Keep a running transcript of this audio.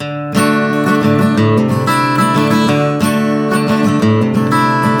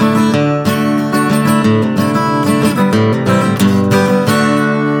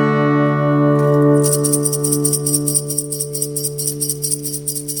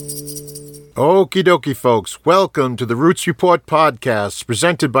Okie dokie, folks. Welcome to the Roots Report podcast,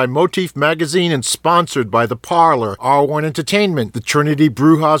 presented by Motif Magazine and sponsored by The Parlor, R1 Entertainment, the Trinity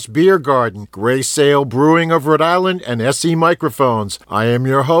Brewhouse Beer Garden, Gray Sail Brewing of Rhode Island, and SE Microphones. I am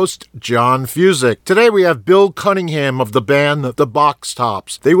your host, John Fusick. Today we have Bill Cunningham of the band The Box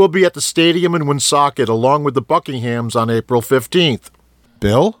Tops. They will be at the stadium in Woonsocket along with the Buckinghams on April 15th.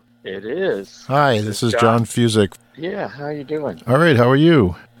 Bill? It is. Hi, this is John Fusick. Yeah, how you doing? All right, how are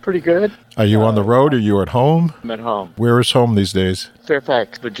you? Pretty good. Are you on the road? Are you at home? I'm at home. Where is home these days?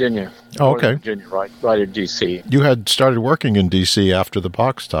 Fairfax, Virginia. Oh, okay. Virginia, right in D.C. You had started working in D.C. after the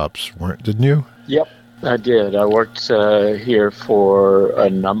Box Tops, didn't you? Yep, I did. I worked here for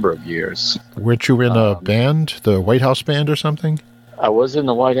a number of years. Weren't you in a band, the White House Band or something? I was in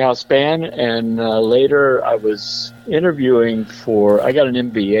the White House Band, and later I was interviewing I got an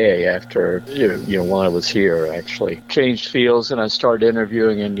MBA after, while I was here, actually. Changed fields, and I started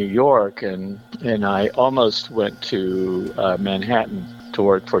interviewing in New York, and I almost went to Manhattan to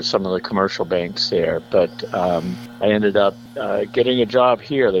work for some of the commercial banks there, but I ended up getting a job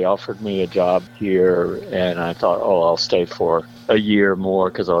here. They offered me a job here, and I thought, I'll stay for a year more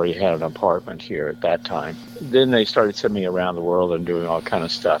because I already had an apartment here at that time. Then they started sending me around the world and doing all kind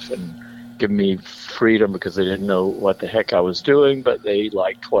of stuff and giving me freedom because they didn't know what the heck I was doing, but they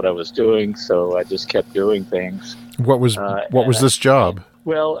liked what I was doing, so I just kept doing things. What was this job?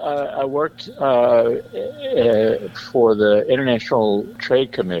 Well, I worked for the International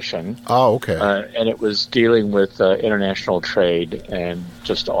Trade Commission. Oh, okay. And it was dealing with international trade and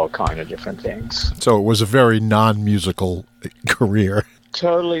just all kind of different things. So it was a very non-musical career.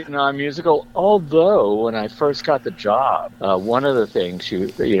 Totally non-musical, although when I first got the job, one of the things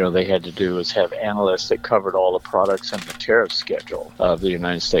they had to do was have analysts that covered all the products and the tariff schedule of the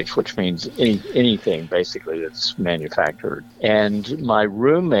United States, which means anything basically that's manufactured. And my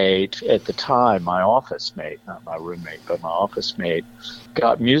roommate at the time, my office mate, not my roommate, but my office mate,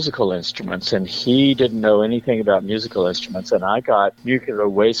 got musical instruments, and he didn't know anything about musical instruments, and I got nuclear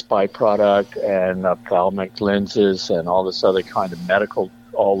waste byproduct and ophthalmic lenses and all this other kind of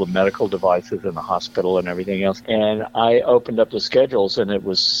all the medical devices in the hospital and everything else. And I opened up the schedules, and it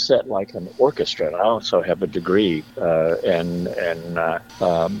was set like an orchestra. And I also have a degree in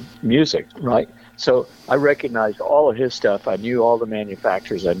music, right? So I recognized all of his stuff. I knew all the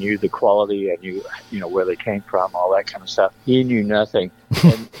manufacturers. I knew the quality. I knew, where they came from, all that kind of stuff. He knew nothing.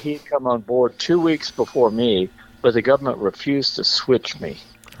 And he'd come on board 2 weeks before me, but the government refused to switch me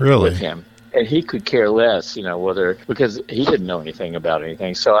with him. And he could care less, because he didn't know anything about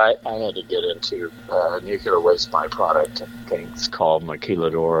anything. So I had to get into nuclear waste byproduct and things called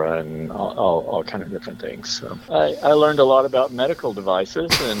maquiladora and all kind of different things. So I learned a lot about medical devices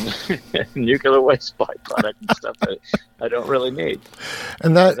and nuclear waste byproduct and stuff that I don't really need.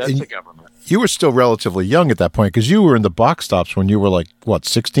 And that's the government. You were still relatively young at that point because you were in the Box Tops when you were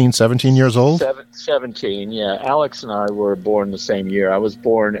 16, 17 years old? 17, yeah. Alex and I were born the same year. I was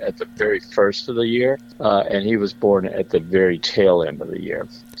born at the very first of the year, and he was born at the very tail end of the year.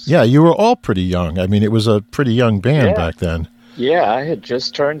 Yeah, you were all pretty young. I mean, it was a pretty young band back then. Yeah, I had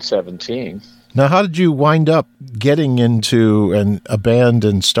just turned 17. Now, how did you wind up getting into a band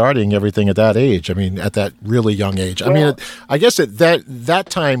and starting everything at that age? I mean, at that really young age. Well, I guess at that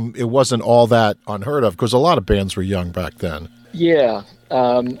time, it wasn't all that unheard of because a lot of bands were young back then. Yeah.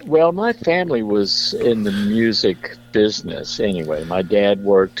 Well, my family was in the music business anyway. My dad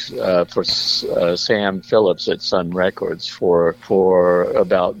worked for Sam Phillips at Sun Records for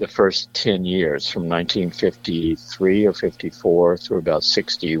about the first 10 years, from 1953 or 54 through about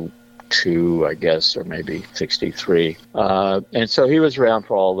 62, I guess, or maybe 63. And so he was around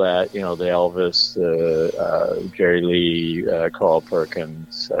for all that, the Elvis, Jerry Lee, Carl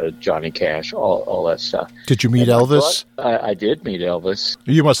Perkins, Johnny Cash, all that stuff. Did you meet Elvis? I did meet Elvis.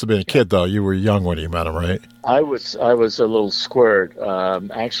 You must have been a kid, though. You were young when you met him, right? I was a little squirt.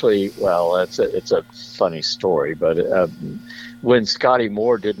 Actually, well, it's a funny story, but when Scotty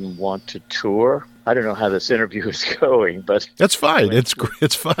Moore didn't want to tour, I don't know how this interview is going, but that's fine. It's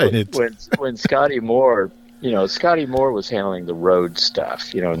fine. When Scotty Moore, Scotty Moore was handling the road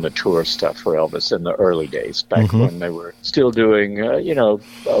stuff, and the tour stuff for Elvis in the early days, back when they were still doing, a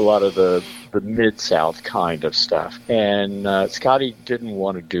lot of the Mid-South kind of stuff. And Scotty didn't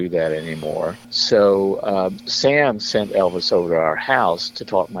want to do that anymore. So Sam sent Elvis over to our house to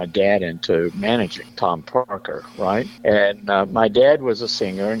talk my dad into managing Tom Parker, right? And my dad was a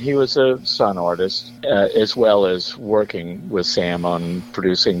singer, and he was a son artist, as well as working with Sam on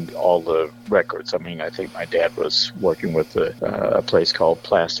producing all the records. I mean, I think my dad was working with a place called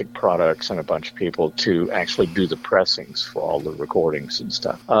Plastic Products and a bunch of people to actually do the pressings for all the recordings and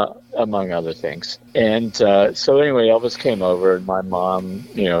stuff, among other things. And so anyway, Elvis came over, and my mom,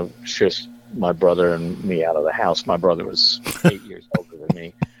 shushed my brother and me out of the house. My brother was 8 years older than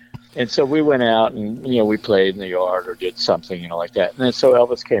me. And so we went out and, we played in the yard or did something, like that. And then so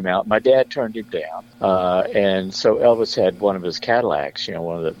Elvis came out. My dad turned him down. And so Elvis had one of his Cadillacs,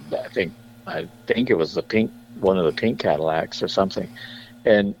 I think it was one of the pink Cadillacs or something.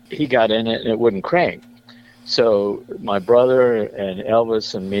 And he got in it and it wouldn't crank. So my brother and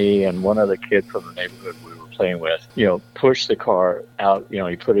Elvis and me and one other kid from the neighborhood we were playing with, pushed the car out.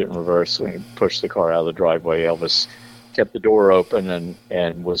 He put it in reverse and he pushed the car out of the driveway. Elvis kept the door open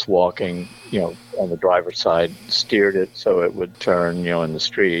and was walking, on the driver's side, steered it so it would turn, in the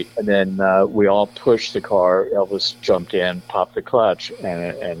street. And then we all pushed the car. Elvis jumped in, popped the clutch,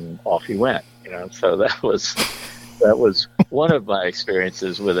 and off he went. So that was one of my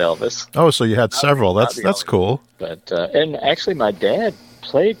experiences with Elvis. Oh, so you had several. That's cool. But and actually, my dad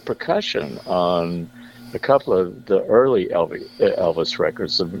played percussion on a couple of the early Elvis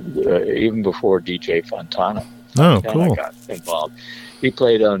records, even before DJ Fontana. Oh, cool. Got involved. He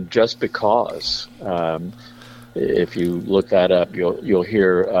played on Just Because. If you look that up, you'll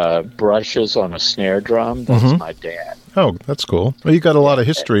hear brushes on a snare drum. That's my dad. Oh, that's cool. Well, you got a lot of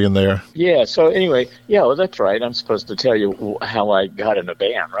history in there. Yeah. So anyway, well, that's right. I'm supposed to tell you how I got in a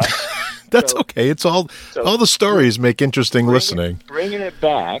band, right? That's okay. It's all the stories make interesting listening. Bringing it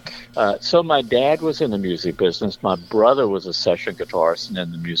back. So my dad was in the music business. My brother was a session guitarist and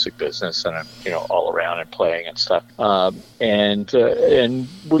in the music business, and all around and playing and stuff. And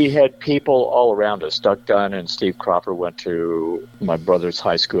we had people all around us. Duck Dunn and Steve Cropper went to my brother's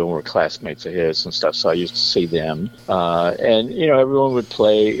high school and were classmates of his and stuff. So I used to see them. And everyone would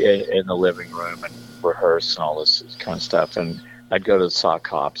play in the living room and rehearse and all this kind of stuff. And I'd go to the sock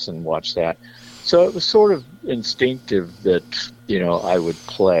hops and watch that. So it was sort of instinctive that, I would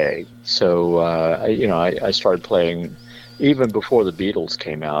play. So, I started playing even before the Beatles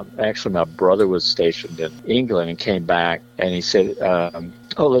came out. Actually, my brother was stationed in England and came back, and he said,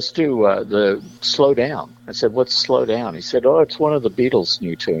 let's do the Slow Down. I said, what's Slow Down? He said, it's one of the Beatles'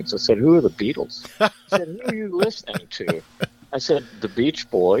 new tunes. I said, who are the Beatles? He said, who are you listening to? I said, the Beach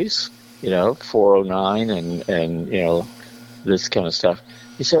Boys, 409 and this kind of stuff.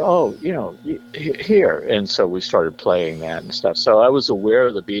 He said, here. And so we started playing that and stuff. So I was aware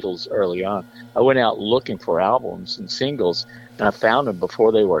of the Beatles early on. I went out looking for albums and singles, and I found them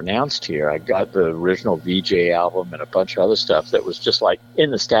before they were announced here. I got the original VJ album and a bunch of other stuff that was just like in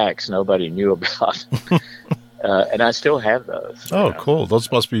the stacks nobody knew about. And I still have those. Oh, cool.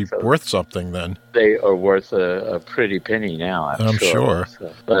 Those must be worth something then. They are worth a pretty penny now, I'm sure.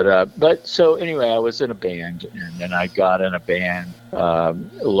 So, but so anyway, I was in a band, and then I got in a band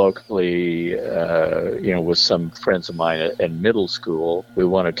locally, with some friends of mine in middle school. We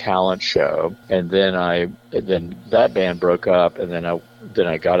won a talent show, and then that band broke up, and then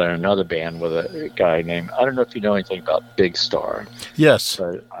I got in another band with a guy named, I don't know if you know anything about Big Star. Yes.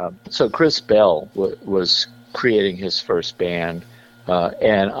 But, so Chris Bell was creating his first band,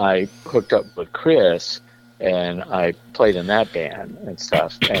 and I hooked up with Chris, and I played in that band and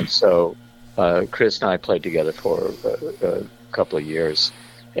stuff. And so Chris and I played together for a couple of years,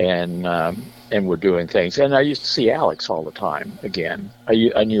 and we're doing things. And I used to see Alex all the time. Again,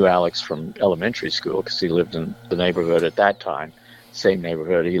 I knew Alex from elementary school because he lived in the neighborhood at that time. Same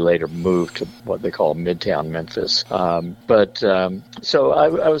neighborhood. He later moved to what they call Midtown Memphis. So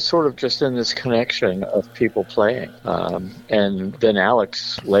I was sort of just in this connection of people playing. And then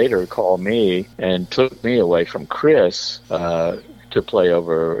Alex later called me and took me away from Chris to play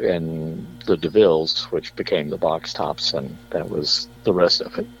over in the DeVilles, which became the Box Tops, and that was the rest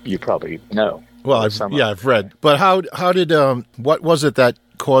of it. You probably know. Well, I've read. But how did what was it that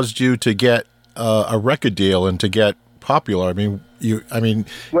caused you to get a record deal and to get popular?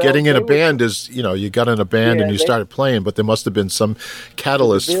 Getting in a band is, you got in a band and you started playing, but there must have been some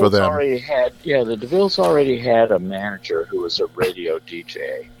catalyst for them. The DeVilles already had a manager who was a radio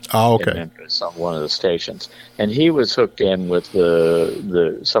DJ in Memphis on one of the stations, and he was hooked in with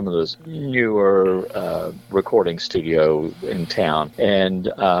some of the newer recording studio in town,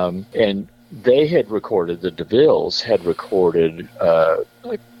 and they had recorded, the DeVilles had recorded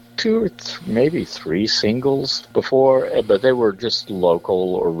two or maybe three singles before, but they were just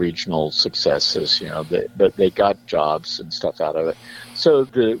local or regional successes, but they got jobs and stuff out of it. So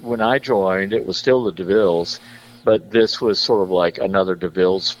when I joined, it was still the DeVilles, but this was sort of like another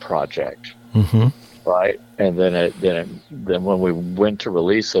DeVilles project. Mm-hmm. right? And then when we went to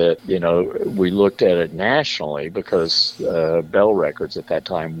release it, we looked at it nationally because Bell Records at that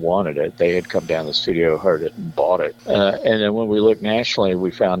time wanted it. They had come down to the studio, heard it, and bought it. And then when we looked nationally,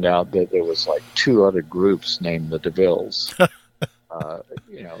 we found out that there was like 2 other groups named the DeVilles.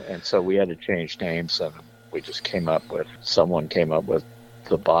 And so we had to change names, and we just someone came up with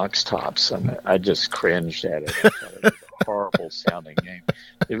the Box Tops, and I just cringed at it. I thought it was a horrible sounding name.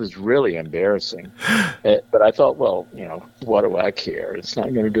 It was really embarrassing. But I thought, well, what do I care? It's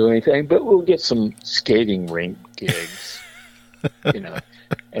not going to do anything, but we'll get some skating rink gigs,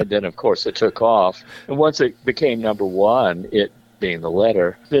 And then, of course, it took off. And once it became number one, it being the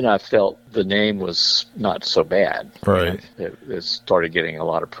letter, then I felt the name was not so bad. Right. It started getting a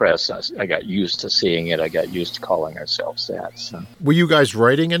lot of press. I got used to seeing it. I got used to calling ourselves that. So. Were you guys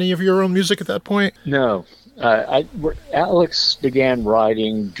writing any of your own music at that point? No. Alex began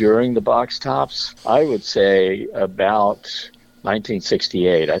writing during the Box Tops, I would say about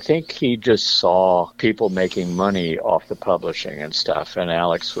 1968. I think he just saw people making money off the publishing and stuff, and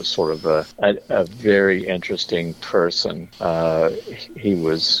Alex was sort of a very interesting person. He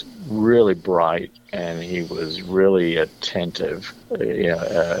was really bright, and he was really attentive,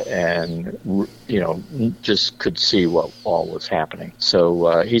 and just could see what all was happening.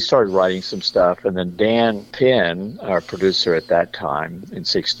 So he started writing some stuff, and then Dan Penn, our producer at that time in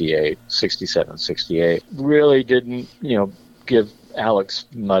 67, 68, really didn't, give Alex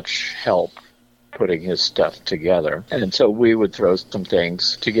much help putting his stuff together. And so we would throw some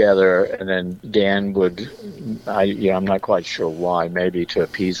things together, and then Dan would, I'm not quite sure why, maybe to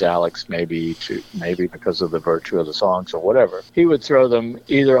appease Alex, maybe because of the virtue of the songs or whatever, he would throw them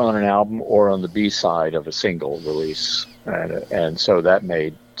either on an album or on the B-side of a single release. And so that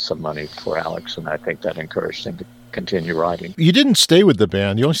made some money for Alex, and I think that encouraged him to continue writing. You didn't stay with the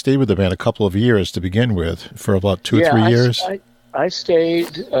band. You only stayed with the band a couple of years to begin with, for about 2 or 3 years. I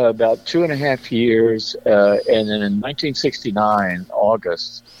stayed about 2.5 years, and then in 1969,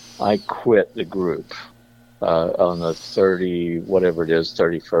 August, I quit the group on the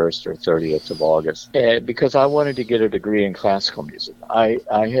 31st or 30th of August, because I wanted to get a degree in classical music. I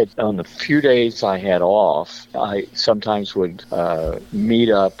had, on the few days I had off, I sometimes would meet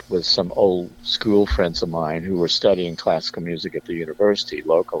up with some old school friends of mine who were studying classical music at the university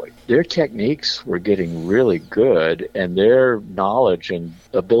locally. Their techniques were getting really good, and their knowledge and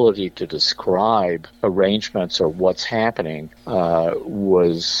ability to describe arrangements or what's happening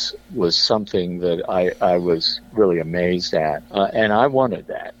was something that I was really amazed at, and I wanted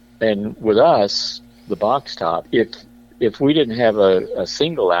that. And with us, the Box Top, if we didn't have a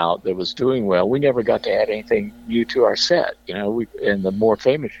single out that was doing well, we never got to add anything new to our set. And the more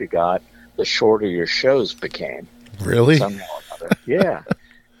famous you got, the shorter your shows became. Really? Somehow or another. Yeah.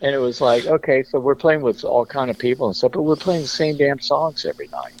 And it was like, okay, so we're playing with all kind of people and stuff, but we're playing the same damn songs every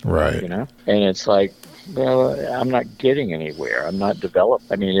night. Right. And it's like, well, I'm not getting anywhere. I'm not developed.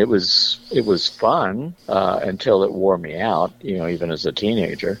 I mean, it was fun until it wore me out, even as a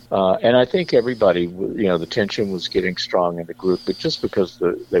teenager. And I think everybody, the tension was getting strong in the group, but just because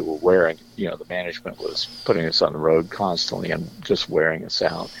they were wearing, the management was putting us on the road constantly and just wearing us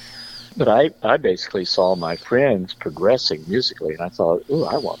out. But I basically saw my friends progressing musically, and I thought, ooh,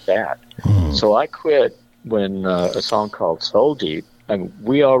 I want that. So I quit when a song called Soul Deep, and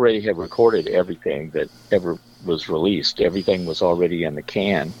we already had recorded everything that ever was released. Everything was already in the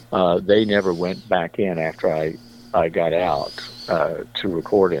can. They never went back in after I got out to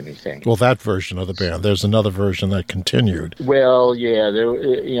record anything. Well, that version of the band. There's another version that continued. Well,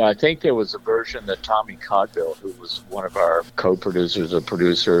 yeah, I think there was a version that Tommy Cogbill, who was one of our co-producers or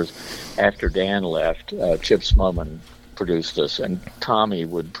producers, after Dan left, Chip Smoman produced us, and Tommy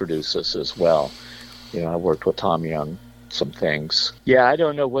would produce us as well. I worked with Tommy on some things. Yeah, I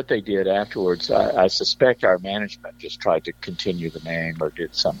don't know what they did afterwards. I suspect our management just tried to continue the name or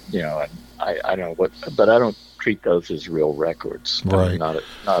did some, and I don't know what, but I don't treat those as real records. Right. Not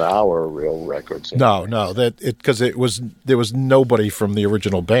our real records. Anyway. No, because there was nobody from the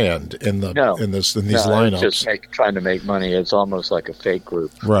original band in these lineups. Just trying to make money. It's almost like a fake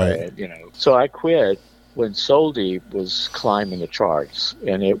group. Right. So I quit when Soul Deep was climbing the charts,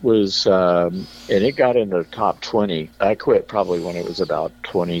 and it was, and it got in the top 20. I quit probably when it was about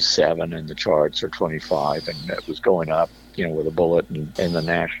 27 in the charts or 25, and it was going up, with a bullet in the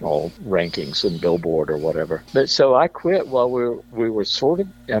national rankings and Billboard or whatever. But so I quit while we were we were still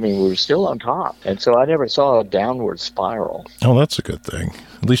on top, and so I never saw a downward spiral. Oh, that's a good thing.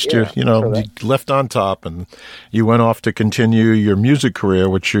 At least you left on top, and you went off to continue your music career,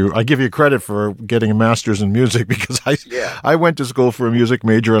 which I give you credit for getting a master's in music, because I went to school for a music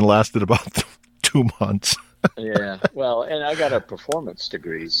major and lasted about 2 months. Yeah, well, and I got a performance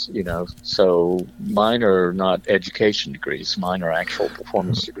degrees, so mine are not education degrees. Mine are actual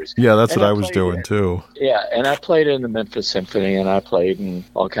performance degrees. Yeah, that's And what I was doing too. Yeah, and I played in the Memphis Symphony, and I played in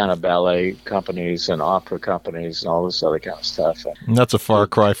all kind of ballet companies and opera companies and all this other kind of stuff. And that's a far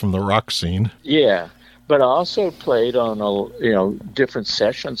cry from the rock scene. Yeah, but I also played on different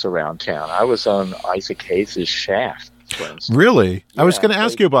sessions around town. I was on Isaac Hayes' Shaft. Really? Yeah, I was going to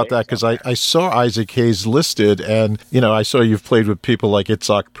ask you about that because I saw Isaac Hayes listed, and I saw you've played with people like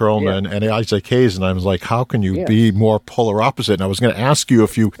Itzhak Perlman and Isaac Hayes, and I was like, how can you be more polar opposite? And I was going to ask you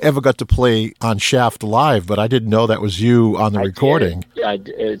if you ever got to play on Shaft live, but I didn't know that was you on the recording. Yeah,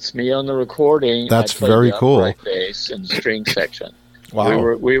 it's me on the recording. That's very cool. Upright bass and string section.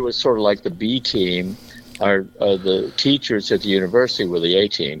 Wow. We were sort of like the B team. The teachers at the university were the A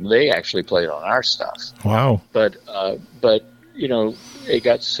team. They actually played on our stuff. Wow. But it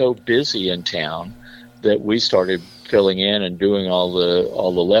got so busy in town that we started filling in and doing all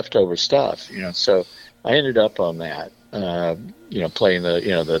the leftover stuff. So I ended up on that. Playing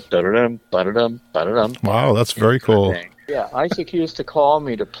the da-da-dum, ba-da-dum, ba-da-dum. Wow, that's very cool. Yeah, Isaac used to call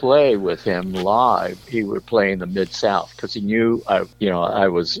me to play with him live. He would play in the Mid-South because he knew I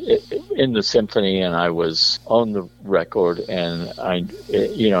was in the symphony and I was on the record, and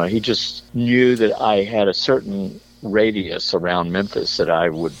he just knew that I had a certain radius around Memphis that I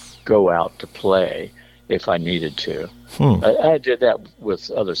would go out to play if I needed to. I did that with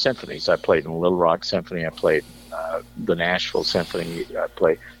other symphonies. I played in Little Rock Symphony. I played the Nashville Symphony. I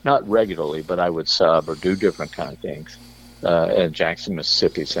played not regularly, but I would sub or do different kind of things. And Jackson,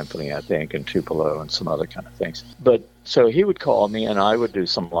 Mississippi Symphony, I think, and Tupelo and some other kind of things. But so he would call me, and I would do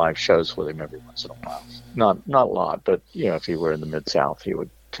some live shows with him every once in a while. Not a lot, but if he were in the Mid-South, he would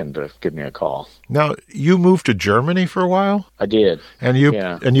tend to give me a call. Now, you moved to Germany for a while? I did. And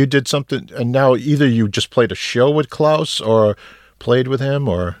you did something, and now either you just played a show with Klaus or played with him,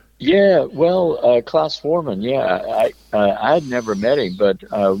 or... Yeah, well, Klaus Foreman, I'd never met him, but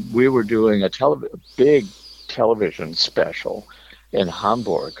we were doing a big television special in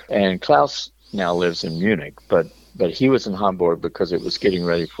Hamburg, and Klaus now lives in Munich, but he was in Hamburg because it was getting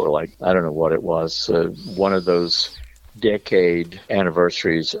ready for, I don't know what it was, one of those decade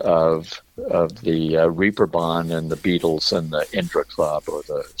anniversaries of the Reeperbahn and the Beatles and the Indra Club or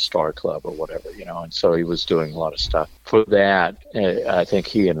the Star Club or whatever, and so he was doing a lot of stuff for that. I think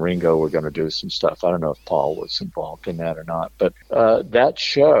he and Ringo were going to do some stuff. I don't know if Paul was involved in that or not, but that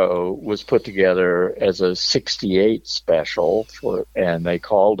show was put together as a 68 special and they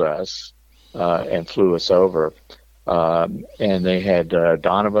called us and flew us over, and they had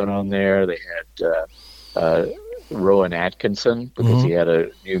Donovan on there. They had Rowan Atkinson because he had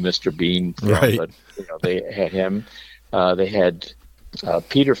a new Mr. Bean film, right. But they had him. They had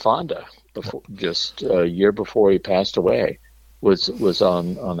Peter Fonda just a year before he passed away was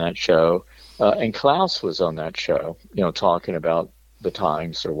on that show, and Klaus was on that show, talking about the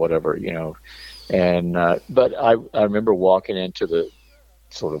times or whatever, and but I remember walking into the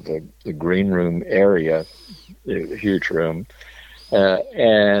sort of the green room area, the huge room,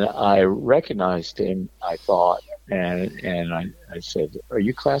 and I recognized him, I thought. And I said, "Are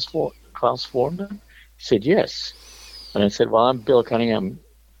you Klaus Foreman?" He said, "Yes." And I said, "Well, I'm Bill Cunningham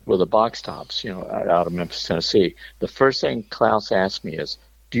with the Box Tops, out of Memphis, Tennessee." The first thing Klaus asked me is,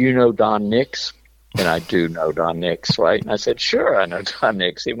 "Do you know Don Nix?" And I do know Don Nix, right? And I said, "Sure, I know Don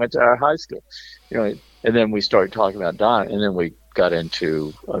Nix. He went to our high school." And then we started talking about Don, and then we got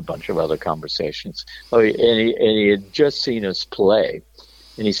into a bunch of other conversations. He had just seen us play,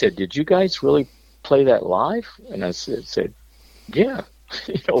 and he said, "Did you guys really play that live?" And I said, "Yeah."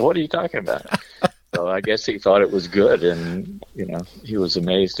 What are you talking about? So I guess he thought it was good, and he was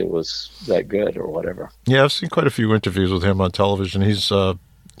amazed it was that good or whatever. Yeah, I've seen quite a few interviews with him on television. He's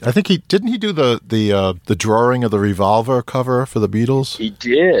I think he do the drawing of the Revolver cover for the Beatles? He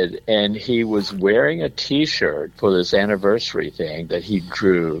did, and he was wearing a T-shirt for this anniversary thing that he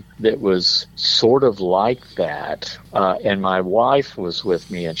drew that was sort of like that. And my wife was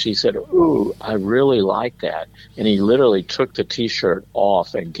with me, and she said, "Ooh, I really like that." And he literally took the T-shirt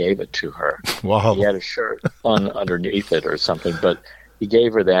off and gave it to her. Wow! He had a shirt underneath it or something, but he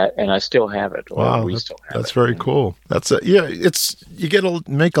gave her that, and I still have it. Wow, we still have it. That's very cool. You get to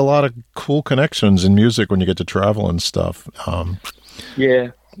make a lot of cool connections in music when you get to travel and stuff.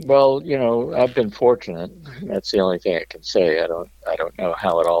 Yeah, well, I've been fortunate. That's the only thing I can say. I don't know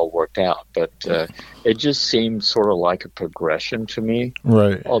how it all worked out, but it just seemed sort of like a progression to me.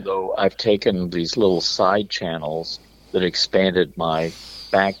 Right. Although I've taken these little side channels that expanded my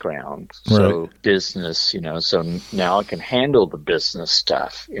background. So business, so now I can handle the business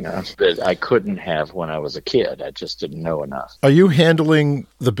stuff, that I couldn't have when I was a kid. I just didn't know enough. Are you handling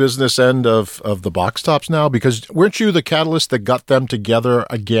the business end of the box tops now? Because weren't you the catalyst that got them together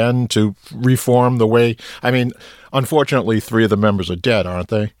again to reform the way? I mean, unfortunately, 3 of the members are dead, aren't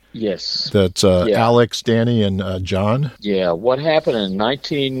they? Yes. That's Alex, Danny, and John? Yeah. What happened in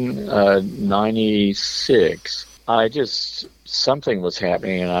 1996, something was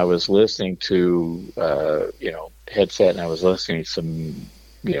happening, and I was listening to, headset, and I was listening to some,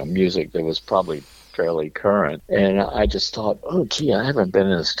 music that was probably fairly current. And I just thought, oh, gee, I haven't been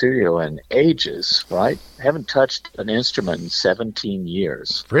in a studio in ages, right? I haven't touched an instrument in 17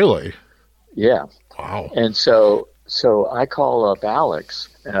 years. Really? Yeah. Wow. And so I call up Alex,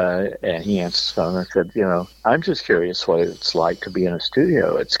 and he answers the phone. I said, I'm just curious what it's like to be in a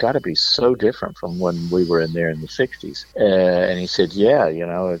studio. It's got to be so different from when we were in there in the 60s. And he said, yeah,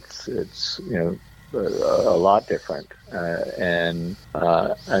 it's a lot different. And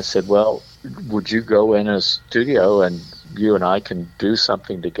I said, well, would you go in a studio and you and I can do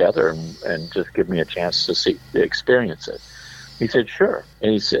something together and just give me a chance to experience it? He said, sure.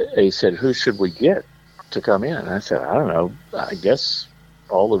 And he said, who should we get to come in? And I said, I don't know, I guess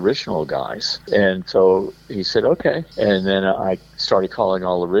all the original guys. And so he said, okay. And then I started calling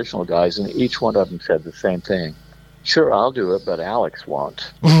all the original guys, and each one of them said the same thing. Sure, I'll do it, but Alex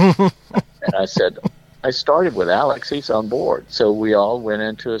won't. And I said, I started with Alex, he's on board. So we all went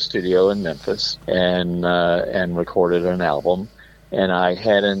into a studio in Memphis and recorded an album. And I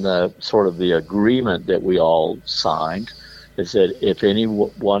had in the sort of the agreement that we all signed is that if any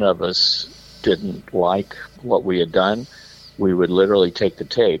one of us didn't like what we had done, we would literally take the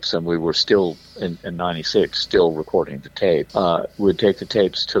tapes, and we were still in 96, still recording the tape. We'd take the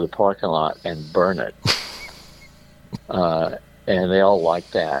tapes to the parking lot and burn it. And they all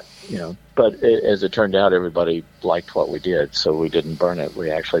liked that, But as it turned out, everybody liked what we did, so we didn't burn it.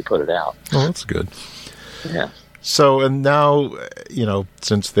 We actually put it out. Oh, that's good. Yeah. So, and now,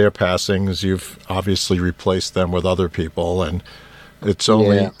 since their passings, you've obviously replaced them with other people, and it's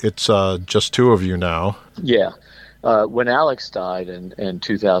just 2 of you now. Yeah. When Alex died in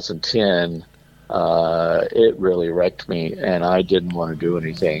 2010, it really wrecked me, and I didn't want to do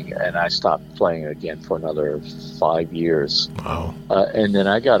anything, and I stopped playing again for another 5 years. Wow. And then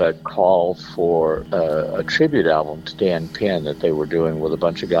I got a call for a tribute album to Dan Penn that they were doing with a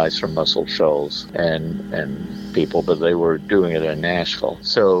bunch of guys from Muscle Shoals and people, but they were doing it in Nashville.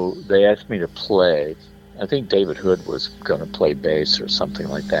 So they asked me to play. I think David Hood was going to play bass or something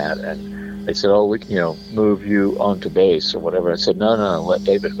like that, and they said, oh, we can, move you onto bass or whatever. I said, no, let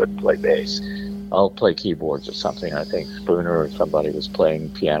David Hood play bass. I'll play keyboards or something. I think Spooner or somebody was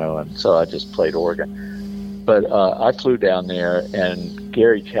playing piano, and so I just played organ. But I flew down there, and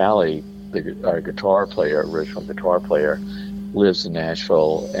Gary Talley, our original guitar player, lives in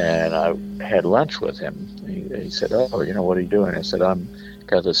Nashville, and I had lunch with him. He said, oh, what are you doing? I said, I'm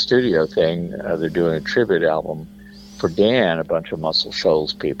got the studio thing. They're doing a tribute album for Dan, a bunch of Muscle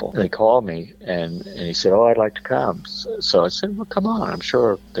Shoals people. They called me, and he said, oh, I'd like to come. So I said, well, come on. I'm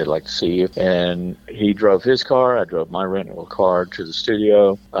sure they'd like to see you. And he drove his car. I drove my rental car to the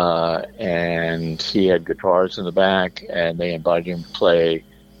studio, and he had guitars in the back, and they invited him to play.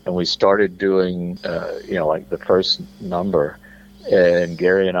 And we started doing, like the first number. And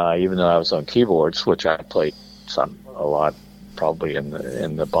Gary and I, even though I was on keyboards, which I played a lot, probably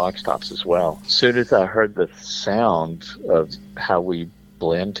in the box tops as well. As soon as I heard the sound of how we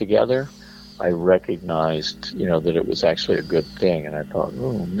blend together, I recognized, that it was actually a good thing. And I thought,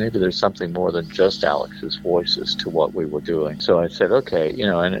 maybe there's something more than just Alex's voices to what we were doing. So I said, okay,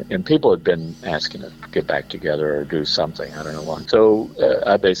 and people had been asking to get back together or do something. I don't know why. So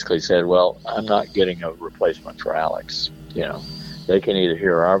I basically said, well, I'm not getting a replacement for Alex. They can either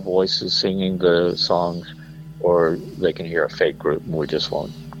hear our voices singing the songs, or they can hear a fake group, and we just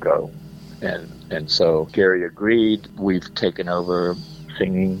won't go. And so Gary agreed. We've taken over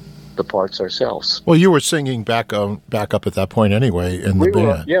singing the parts ourselves. Well, you were singing back up at that point anyway in the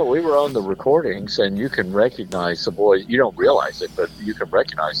band. We were on the recordings, and you can recognize the voice. You don't realize it, but you can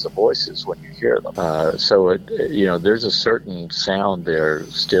recognize the voices when you hear them. So there's a certain sound there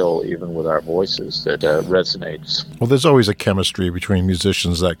still, even with our voices, that resonates. Well, there's always a chemistry between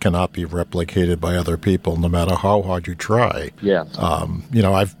musicians that cannot be replicated by other people, no matter how hard you try. Yeah.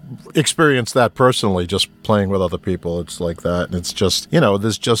 I've experienced that personally, just playing with other people. It's like that, and it's just,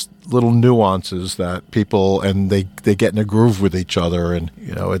 there's just little nuances that people, and they get in a groove with each other, and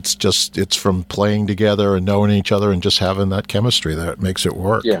it's from playing together and knowing each other and just having that chemistry that makes it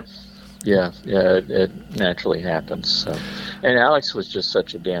work. Yeah. It naturally happens. So. And Alex was just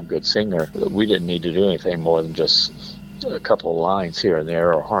such a damn good singer that we didn't need to do anything more than just a couple of lines here and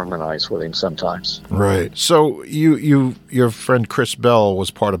there, or harmonize with him sometimes. Right. So your friend Chris Bell was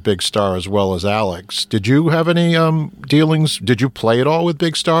part of Big Star as well as Alex. Did you have any dealings? Did you play at all with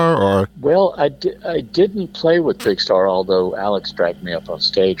Big Star? Or Well, I didn't play with Big Star, although Alex dragged me up on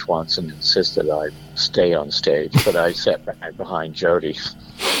stage once and insisted I stay on stage. But I sat back behind Jody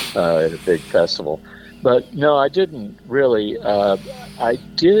at a big festival. But no, I didn't really. I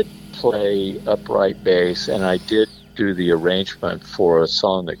did play upright bass, and I did do the arrangement for a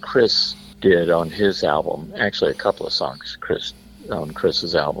song that Chris did on his album. Actually, a couple of songs Chris on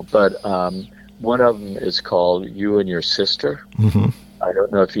Chris's album. But one of them is called "You and Your Sister." Mm-hmm. I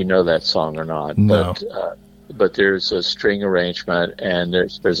don't know if you know that song or not. No. But there's a string arrangement and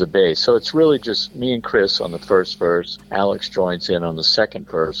there's a bass. So it's really just me and Chris on the first verse. Alex joins in on the second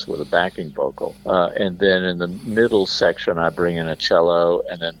verse with a backing vocal. And then in the middle section, I bring in a cello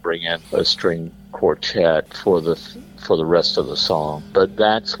and then bring in a string quartet for the rest of the song. But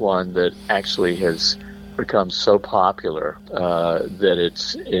that's one that actually has become so popular that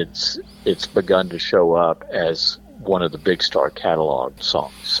it's begun to show up as one of the Big Star catalog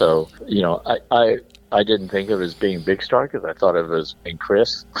songs. So, I didn't think of it as being Big Star because I thought of it as being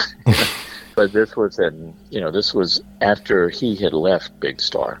Chris. But this was after he had left Big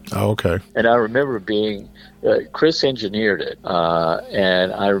Star. Oh, okay. And I remember Chris engineered it,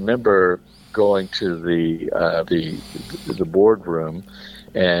 and I remember going to the boardroom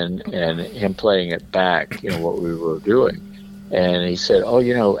and him playing it back, what we were doing. And he said,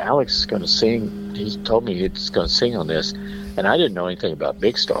 Alex is going to sing. He told me he's going to sing on this. And I didn't know anything about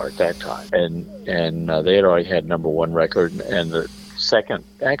Big Star at that time. And they had already had #1 record. And the second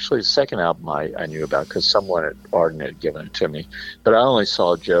album I knew about because someone at Arden had given it to me. But I only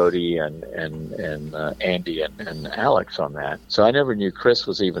saw Jody and Andy and Alex on that. So I never knew Chris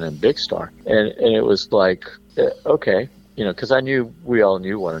was even in Big Star. And it was like, okay, because we all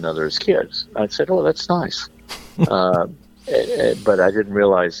knew one another as kids. I said, oh, that's nice. But I didn't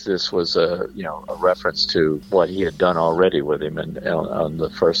realize this was a reference to what he had done already with him on the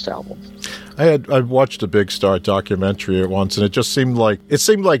first album. I watched a Big Star documentary at once, and it seemed like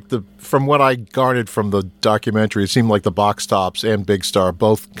from what I garnered from the documentary, it seemed like the Box Tops and Big Star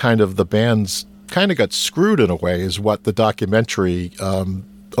both the bands kind of got screwed in a way, is what the documentary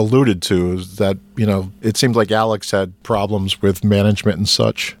alluded to, is that it seemed like Alex had problems with management and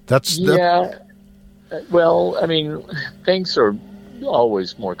such. Well, I mean, things are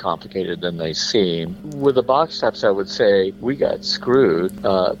always more complicated than they seem. With the Box Tops, I would say we got screwed,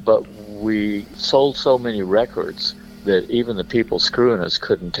 but we sold so many records that even the people screwing us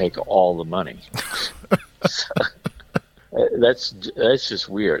couldn't take all the money. That's just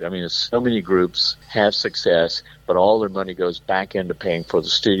weird. I mean, so many groups have success, but all their money goes back into paying for the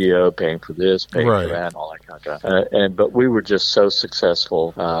studio, paying for this, paying for that, and all that kind of stuff. But we were just so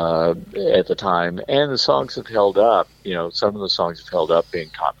successful at the time, and the songs have held up. Some of the songs have held up being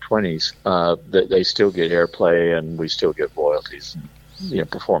top 20s. That they still get airplay, and we still get royalties.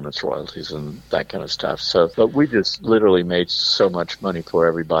 Performance royalties and that kind of stuff. So, but we just literally made so much money for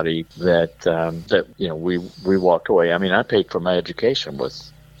everybody that we walked away. I mean, I paid for my education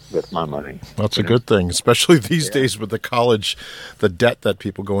with my money. That's a good thing, especially these days with the debt that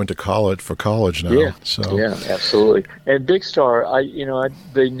people go into college now. Yeah, so. Yeah, absolutely. And Big Star,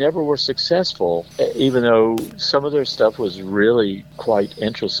 they never were successful, even though some of their stuff was really quite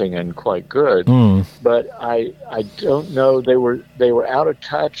interesting and quite good. But I don't know, they were out of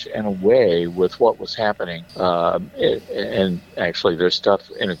touch and away with what was happening. And actually, their stuff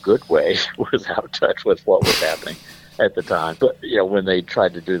in a good way was out of touch with what was happening at the time. But when they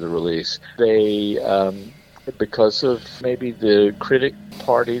tried to do the release, they because of maybe the critic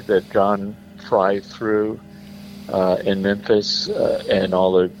party that John Fry threw in Memphis, and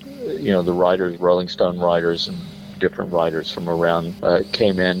all the writers, Rolling Stone writers and different writers from around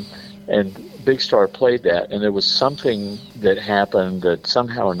came in, and Big Star played that, and there was something that happened that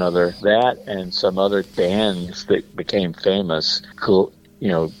somehow or another, that and some other bands that became famous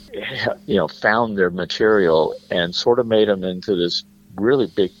found their material and sort of made them into this really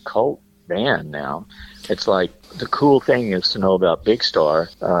big cult band now. It's like the cool thing is to know about Big Star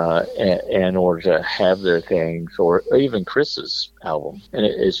in order to have their things, or even Chris's album. And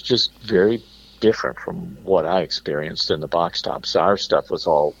it's just very different from what I experienced in the box tops. Our stuff was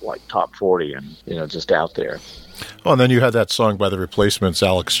all like top 40 and, just out there. Oh, and then you had that song by the Replacements,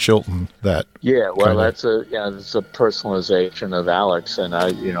 Alex Chilton. That's a personalization of Alex, and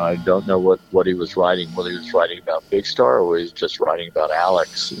I don't know what he was writing. Whether he was writing about Big Star or he was just writing about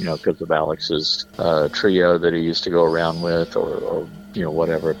Alex, because of Alex's trio that he used to go around with, or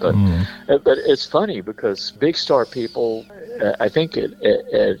whatever. But it's funny because Big Star people, I think at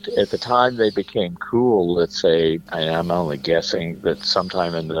the time they became cool, let's say, I'm only guessing, that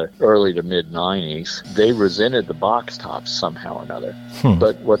sometime in the early to mid 90s, they resented the box tops somehow or another.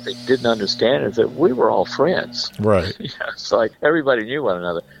 But what they didn't understand is that we were all friends. Right. It's like everybody knew one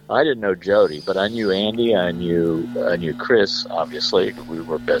another. I didn't know Jody, but I knew Andy, I knew Chris, obviously. We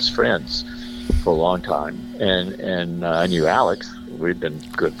were best friends for a long time. And I knew Alex. We'd been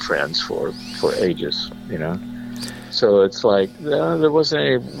good friends for ages, So it's like there wasn't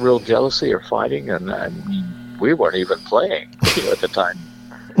any real jealousy or fighting, and I mean, we weren't even playing at the time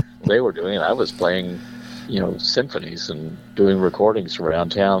they were doing it. I was playing, symphonies and doing recordings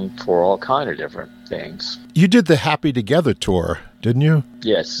around town for all kind of different things. You did the Happy Together tour, didn't you?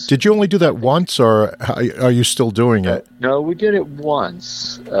 Yes. Did you only do that once, or are you still doing it? No, we did it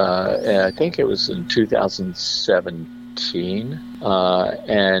once. And I think it was in 2017.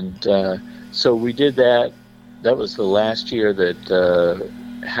 So we did that. That was the last year that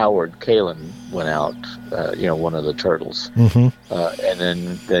Howard Kalin went out, one of the Turtles. Mm-hmm.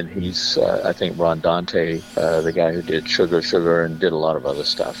 And then he's, I think, Ron Dante, the guy who did Sugar, and did a lot of other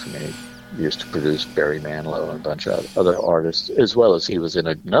stuff. I mean, he used to produce Barry Manilow and a bunch of other artists, as well as he was in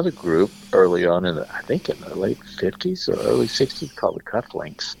another group early on in the late 50s or early 60s called the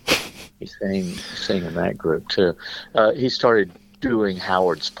Cufflinks. He sang in that group too. He started doing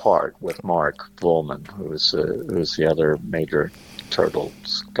Howard's part with Mark Volman, who was the other major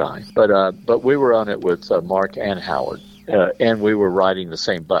Turtles guy. But we were on it with Mark and Howard, and we were riding the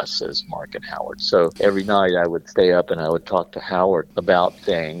same bus as Mark and Howard. So every night I would stay up and I would talk to Howard about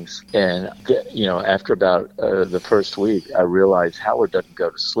things. And after about the first week, I realized Howard doesn't go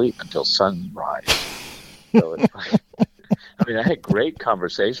to sleep until sunrise. So it's like. I mean, I had great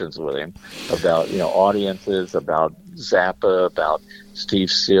conversations with him about, audiences, about Zappa, about Steve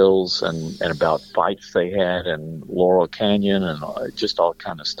Stills, and about fights they had in Laurel Canyon, and just all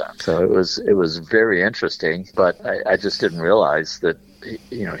kind of stuff. So it was very interesting, but I just didn't realize that,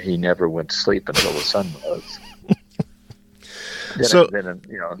 he never went to sleep until the sun rose. Then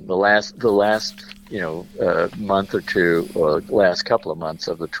the last month or two, or last couple of months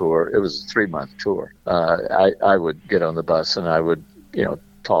of the tour, it was a 3-month tour. I would get on the bus and I would,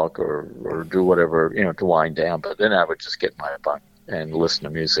 talk or do whatever, to wind down. But then I would just get in my bunk and listen to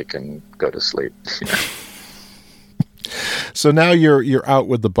music and go to sleep. So now you're out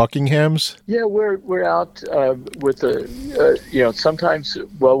with the Buckinghams? Yeah, we're out with the sometimes.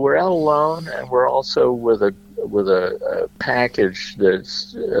 Well, we're out alone, and we're also with a package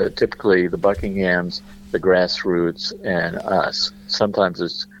that's typically the Buckinghams, the Grassroots, and us. Sometimes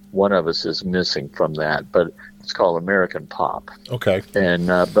it's one of us is missing from that, but it's called American Pop. Okay. And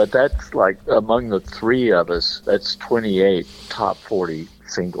but that's like among the three of us, that's 28 top 40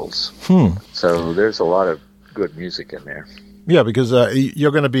 singles. So there's a lot of good music in there. Yeah, because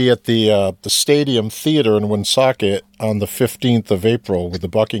you're going to be at the Stadium Theater in Woonsocket on the 15th of April with the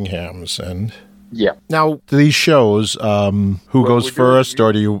Buckinghams. And yeah. Now, these shows, who goes first,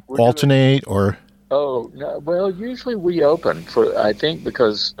 or do you alternate, or? Oh, no, well, usually we open for, I think,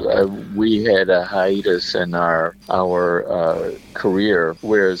 because we had a hiatus in our career,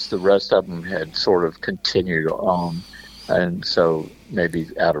 whereas the rest of them had sort of continued on. And so maybe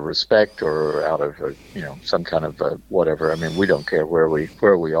out of respect or out of, some kind of whatever. I mean, we don't care where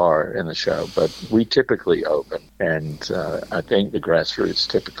we are in the show, but we typically open. And I think the Grassroots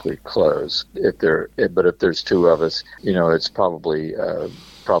typically close. But if there's two of us, it's probably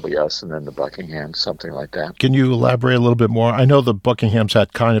us and then the Buckinghams, something like that. Can you elaborate a little bit more? I know the Buckinghams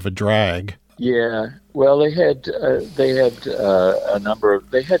had kind of a drag. Yeah, well, they had a number of.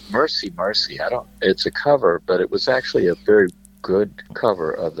 They had Mercy. It's a cover, but it was actually a very good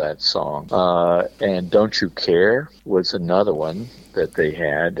cover of that song. And Don't You Care was another one that they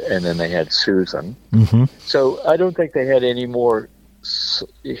had, and then they had Susan. Mm-hmm. So I don't think they had any more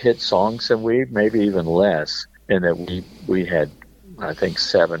hit songs than maybe even less, and that we had, I think,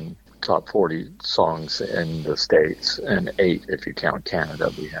 7 top 40 songs in the States, and 8 if you count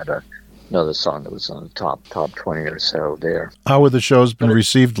Canada. We had another song that was on the top 20 or so there. How have the shows been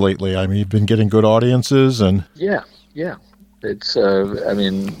received lately? I mean, you've been getting good audiences, and yeah. It's,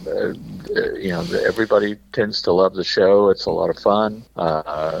 everybody tends to love the show. It's a lot of fun.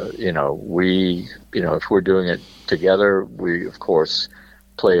 If we're doing it together, we, of course,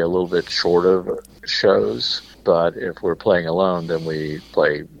 play a little bit shorter shows. But if we're playing alone, then we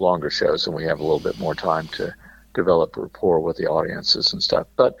play longer shows and we have a little bit more time to develop rapport with the audiences and stuff.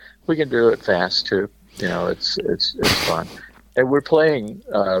 But we can do it fast, too. It's fun. And we're playing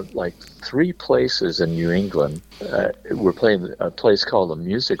like 3 places in New England. We're playing a place called the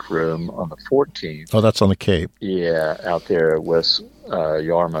Music Room on the 14th. Oh, that's on the Cape. Yeah, out there at West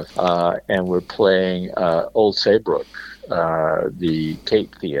Yarmouth. And we're playing Old Saybrook, the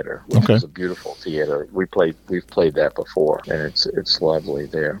Cape Theater, which is a beautiful theater. We've played that before, and it's lovely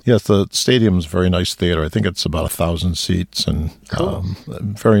there. Yes, the stadium's a very nice theater. I think it's about 1,000 seats, and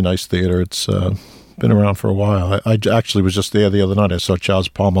very nice theater. It's been around for a while. I actually was just there the other night. I saw Charles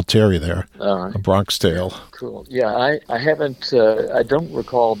Palminteri there, A Bronx Tale. Cool. Yeah, I haven't. I don't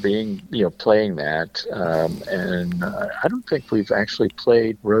recall playing that, and I don't think we've actually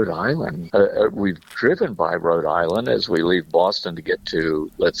played Rhode Island. We've driven by Rhode Island as we leave Boston to get to,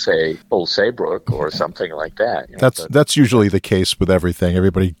 let's say, Old Saybrook or something like that. That's usually the case with everything.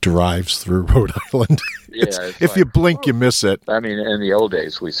 Everybody drives through Rhode Island. If you blink, you miss it. I mean, in the old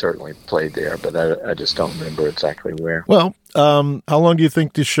days, we certainly played there, but I just don't remember exactly where. Well, how long do you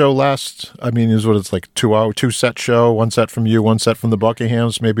think this show lasts? I mean, it's like 2 hour, 2-set show, 1 set from you, 1 set from the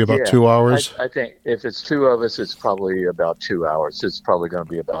Buckinghams, maybe about 2 hours? I think if it's 2 of us, it's probably about 2 hours. It's probably going to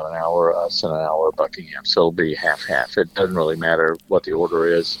be about an hour us and an hour Buckingham. So it'll be half-half. It doesn't really matter what the order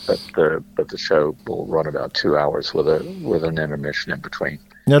is, but the show will run about 2 hours with an intermission in between.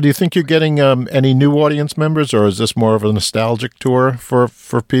 Now, do you think you're getting any new audience members, or is this more of a nostalgic tour for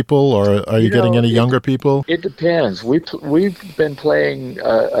people, or are you getting any younger people? It depends. We've been playing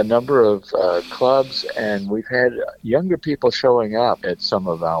a number of clubs, and we've had younger people showing up at some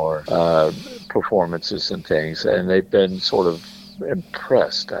of our performances and things, and they've been sort of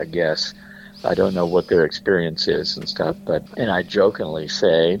impressed, I guess. I don't know what their experience is and stuff, and I jokingly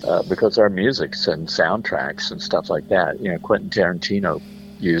say, because our music's and soundtracks and stuff like that, Quentin Tarantino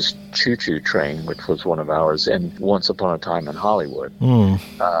used Choo Choo Train, which was one of ours, and Once Upon a Time in Hollywood.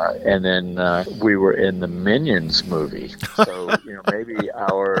 And then we were in the Minions movie. So, maybe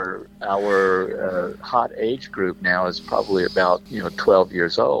our hot age group now is probably about, 12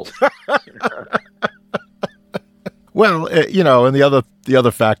 years old. Well, and the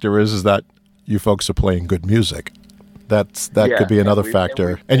other factor is that you folks are playing good music. That could be another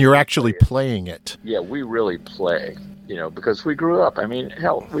factor. And you're actually playing it. Yeah, we really play. Because we grew up. I mean,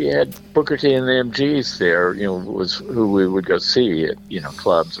 hell, we had Booker T and the MGs there, was who we would go see at,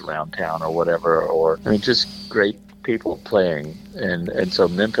 clubs around town or whatever, just great people playing. And so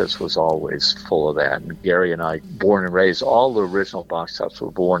Memphis was always full of that. And Gary and I, born and raised, all the original box tops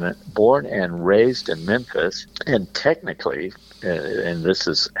were born and raised in Memphis. And technically, and this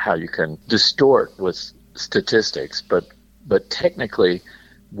is how you can distort with statistics, but technically,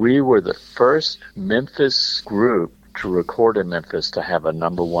 we were the first Memphis group to record in Memphis to have a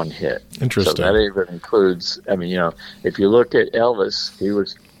number 1 hit. Interesting. So that even includes, if you look at Elvis, he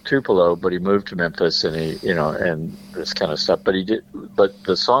was Tupelo, but he moved to Memphis and he, and this kind of stuff. But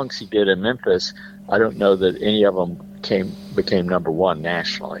the songs he did in Memphis, I don't know that any of them became number 1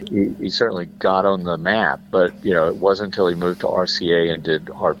 nationally. He certainly got on the map, but it wasn't until he moved to RCA and did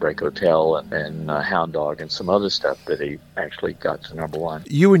Heartbreak Hotel and Hound Dog and some other stuff that he actually got to number 1.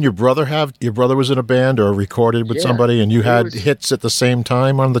 You and your brother was in a band or recorded with somebody, and you had hits at the same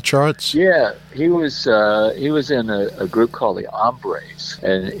time on the charts? Yeah, he was in a group called the Hombres,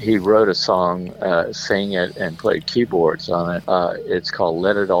 and he wrote a song, sang it, and played keyboards on it. It's called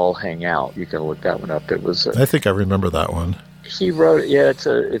Let It All Hang Out. You can look that one up. It was. I think I remember that one. He wrote it. Yeah,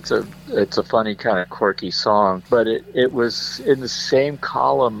 it's a funny kind of quirky song, but it was in the same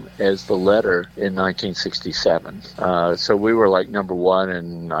column as The Letter in 1967. So we were like number 1,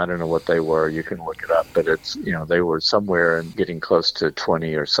 and I don't know what they were. You can look it up, but it's they were somewhere and getting close to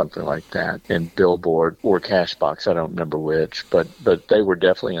 20 or something like that in Billboard or Cashbox. I don't remember which, but they were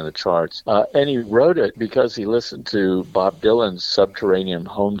definitely in the charts. And he wrote it because he listened to Bob Dylan's Subterranean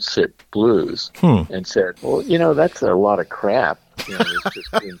Homesick Blues and said, well, that's a lot of crap. It's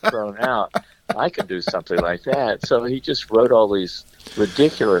just being thrown out. I could do something like that. So he just wrote all these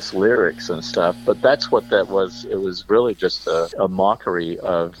ridiculous lyrics and stuff, but that's what that was. It was really just a mockery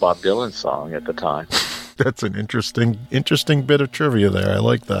of Bob Dylan's song at the time. That's an interesting bit of trivia there. I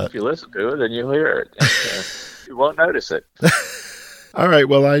like that. If you listen to it, then you'll hear it. You won't notice it. All right.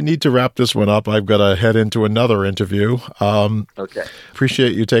 Well, I need to wrap this one up. I've got to head into another interview. Okay.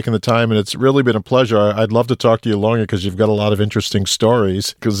 Appreciate you taking the time, and it's really been a pleasure. I'd love to talk to you longer because you've got a lot of interesting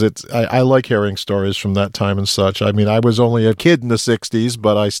stories. Because I like hearing stories from that time and such. I mean, I was only a kid in the '60s,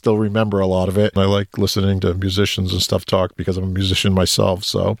 but I still remember a lot of it. And I like listening to musicians and stuff talk because I'm a musician myself.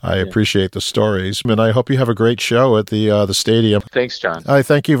 So I appreciate the stories, and I hope you have a great show at the stadium. Thanks, John. I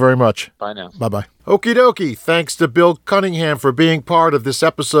thank you very much. Bye now. Bye-bye. Okie dokie. Thanks to Bill Cunningham for being part of this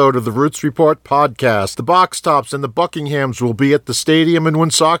episode of the Roots Report podcast. The Box Tops and the Buckinghams will be at the stadium in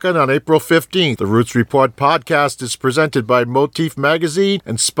Woonsocket on April 15th. The Roots Report podcast is presented by Motif Magazine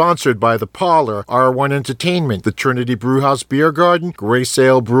and sponsored by The Parlor, R1 Entertainment, the Trinity Brewhouse Beer Garden, Gray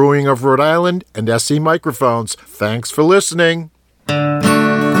Sail Brewing of Rhode Island, and SE Microphones. Thanks for listening.